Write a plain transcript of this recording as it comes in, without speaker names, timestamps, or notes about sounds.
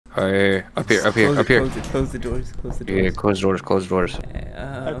Alright, up here. Close the doors. Yeah, close doors.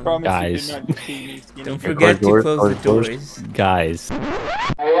 I promise guys. you did not see me. Skinny. Don't forget to close the doors. Guys.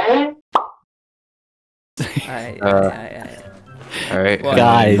 Alright. Guys.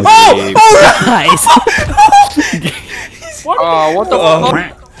 Guys! What the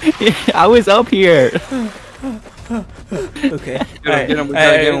fuck? I was up here. Okay. Get him,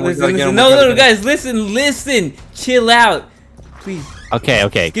 Listen. No, guys, listen. Chill out. Please.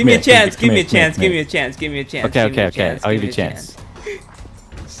 Okay. Give me a chance. Give me a chance. Okay. I'll give you a chance.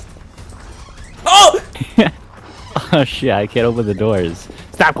 Oh! Oh shit, I can't open the doors.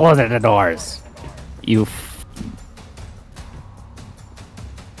 Stop closing the doors. You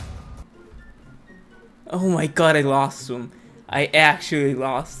Oh my god, I lost him. I actually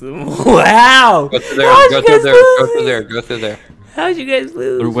lost him. Wow! Go through there. How'd you guys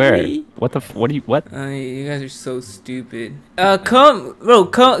lose? where? Me? What You guys are so stupid. Come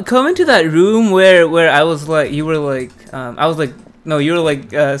into that room where I was like, you were like, no, you were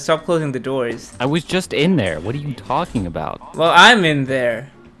like, stop closing the doors. I was just in there. What are you talking about? Well, I'm in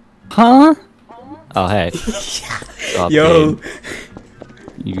there. Huh? Oh, hey. Yo. Dude.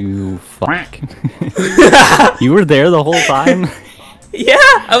 You fuck. You were there the whole time? Yeah,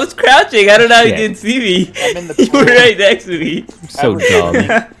 I was crouching. I don't know how you Shit. didn't see me. I'm in the You were toilet. right next to me. I'm so dumb.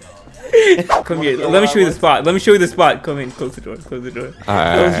 Come here. Let me show you the spot. Come in. Close the door.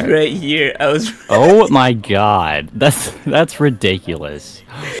 I was right here. Oh my god. That's ridiculous.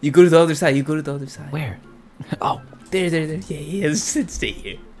 You go to the other side. Where? Oh. There. Yeah. Stay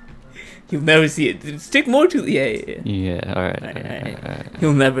here. You'll never see it. Stick more to. Yeah. Yeah, alright.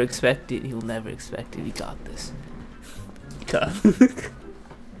 He'll never expect it. We got this. Come.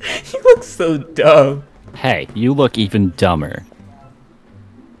 He looks so dumb. Hey, you look even dumber.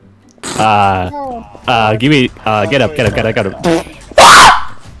 Give me, get up.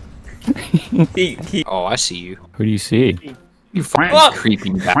 He. Oh, I see you. Who do you see? You fucking Oh! creepy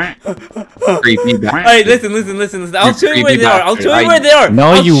bastard. Alright, listen. I'll show you where they are. No,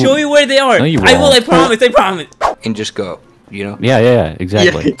 I'll you- show you where they are. No, you I will. won't. I promise. And just go, you know? Yeah,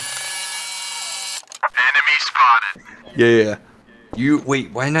 exactly. Enemy spotted. Yeah. You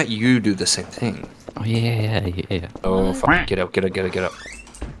wait. Why not you do the same thing? Oh, yeah. Oh, fuck. Get up.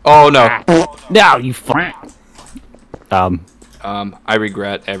 Oh no. No, you fuck. I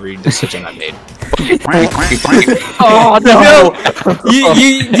regret every decision I made. Oh, no.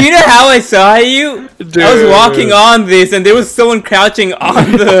 You know how I saw you? I was walking on this, and there was someone crouching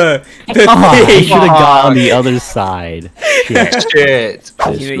on the I thing. should have got on the other side. Shit.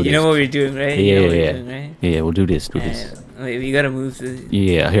 You know what we're doing, right? You know what we're doing, right? Yeah, we'll do this. Wait, we gotta move the.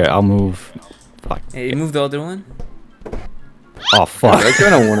 Yeah, here, I'll move. Fuck. Hey, move the other one. Oh, fuck. I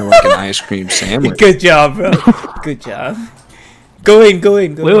kind of want like an ice cream sandwich. Good job, bro. Good job. Go in.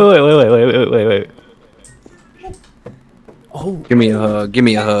 Wait. Oh. Give me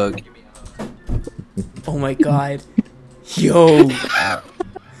a hug. Oh my god. Yo.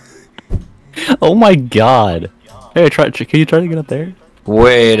 Oh my god. Hey, can you try to get up there?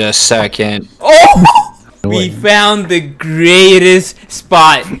 Wait a second. Oh! We found the greatest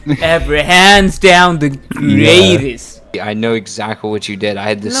spot ever. Hands down, the greatest. I know exactly what you did. I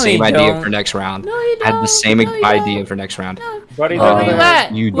had the No, same you idea don't. for next round. No, you I had the don't. same No, you idea don't. for next round. Buddy, Where you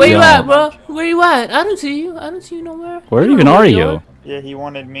at? You Where you don't. at, bro? Where you at? I don't see you. I don't see you nowhere. Where I don't even know are where you? Yeah, he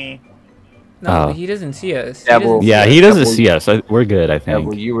wanted me. No, Oh. but he doesn't see us. Yeah, well- Yeah, he doesn't see us. We're good, I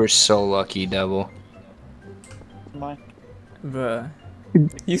Devil, think. you were so lucky, Devil. My. Bruh.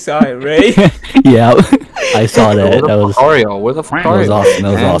 You saw it, right? Yeah, I saw that. That was Where the fuck are you? awesome.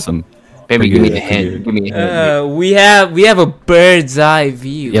 That was awesome. Baby, Pretty give me good, a pretty hint. good. Give me a hint. We have a bird's eye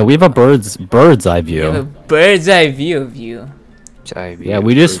view. Yeah, we have a bird's eye We have a view. bird's eye view of you. Yeah,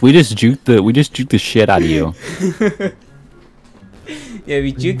 we just juked the shit out of you. Yeah,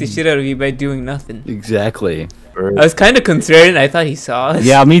 we juked the shit out of you by doing nothing. Exactly. I was kind of concerned. I thought he saw us.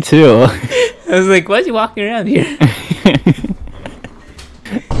 Yeah, me too. I was like, why is he walking around here?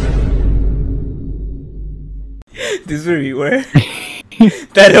 This is where we were.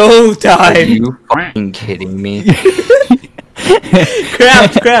 That whole Are time. you fucking kidding me?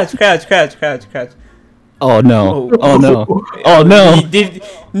 Crouch. Oh no! Oh. Oh no! Oh no! You did.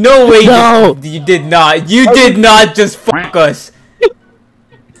 No way. No. You did not. You did not just fuck us.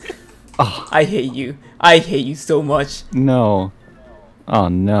 Oh. I hate you. I hate you so much. No! Oh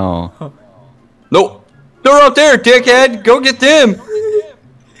no! Nope. They're out there, dickhead. Go get them.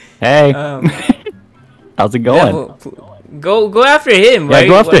 Hey, Um, how's it going? Go after him. Yeah, right?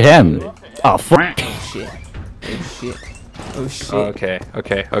 go after What- him. Oh fuck! Shit. Oh shit.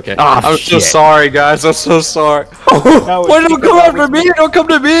 Okay. Ah, I'm so shit. sorry, guys. I'm so sorry. No, Wait, don't it's come because after me! Don't come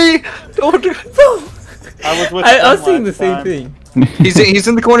to me! Don't. I was with I was them saying the last same time. thing. He's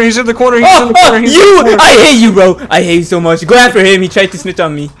in the corner. He's in the corner. He's in Oh, the corner. oh, He's in the you! corner. I hate you, bro. I hate you so much. Go after him. He tried to snitch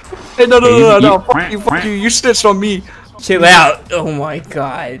on me. Hey, no. You- Fuck you. Fuck you. You snitched on me. Chill out. Oh my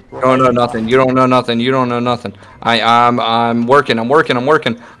god. You don't know nothing. You don't know nothing. You don't know nothing. I'm working. I'm working a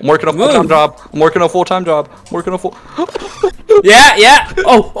full-time Move. job. I'm working a full-time job. I'm working a full. Yeah.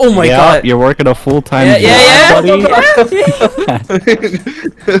 Oh my yeah, god. you're working a full-time Yeah. job, buddy.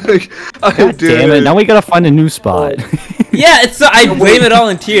 God damn it! Now we gotta find a new spot. Yeah, it's I blame it all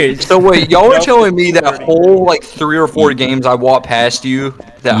in tears. So wait, y'all were Nope. telling me that whole like 3 or 4 games I walked past you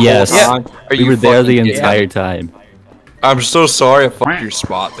that Yes. whole time? Are We you were there the fucking kidding entire me? time. I'm so sorry I fucked your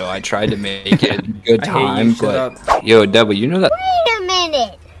spot though. I tried to make it a good I hate you, time, shut but yo, Devil, you know that Wait a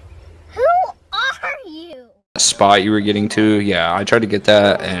minute. Who are you? spot you were getting to? Yeah, I tried to get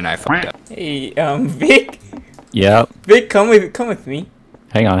that and I fucked up. Hey, Vic. Yep. Vic, come with me.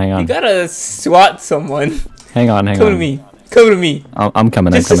 Hang on. You gotta swat someone. Hang on. Come to me. Come to me. I'm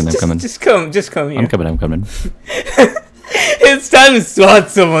coming. I'm coming. Just come here. I'm coming. It's time to swat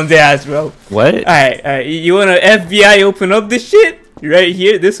someone's ass, bro. What? Alright. You wanna FBI open up this shit? Right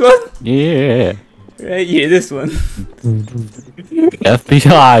here, this one? Yeah. Right here, this one.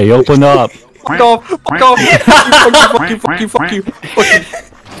 FBI, open up. Fuck off! Fuck off! Fuck you!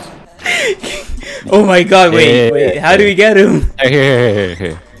 Oh my god, wait. Yeah. How do we get him?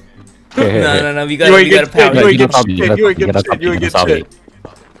 Here. No, we You gotta ain't power. You ain't You get gotta shit. stop You ain't me. get shit. You ain't get shit.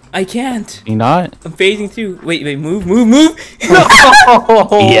 I can't. You not? I'm phasing through. Wait, move.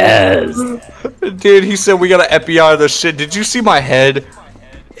 Yes. Dude, he said we gotta FBI this shit. Did you see my head?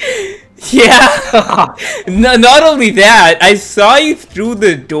 Yeah. No, not only that, I saw you through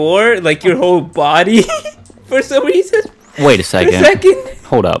the door, like your whole body, for some reason. Wait a For a second. second.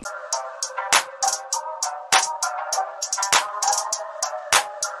 Hold up.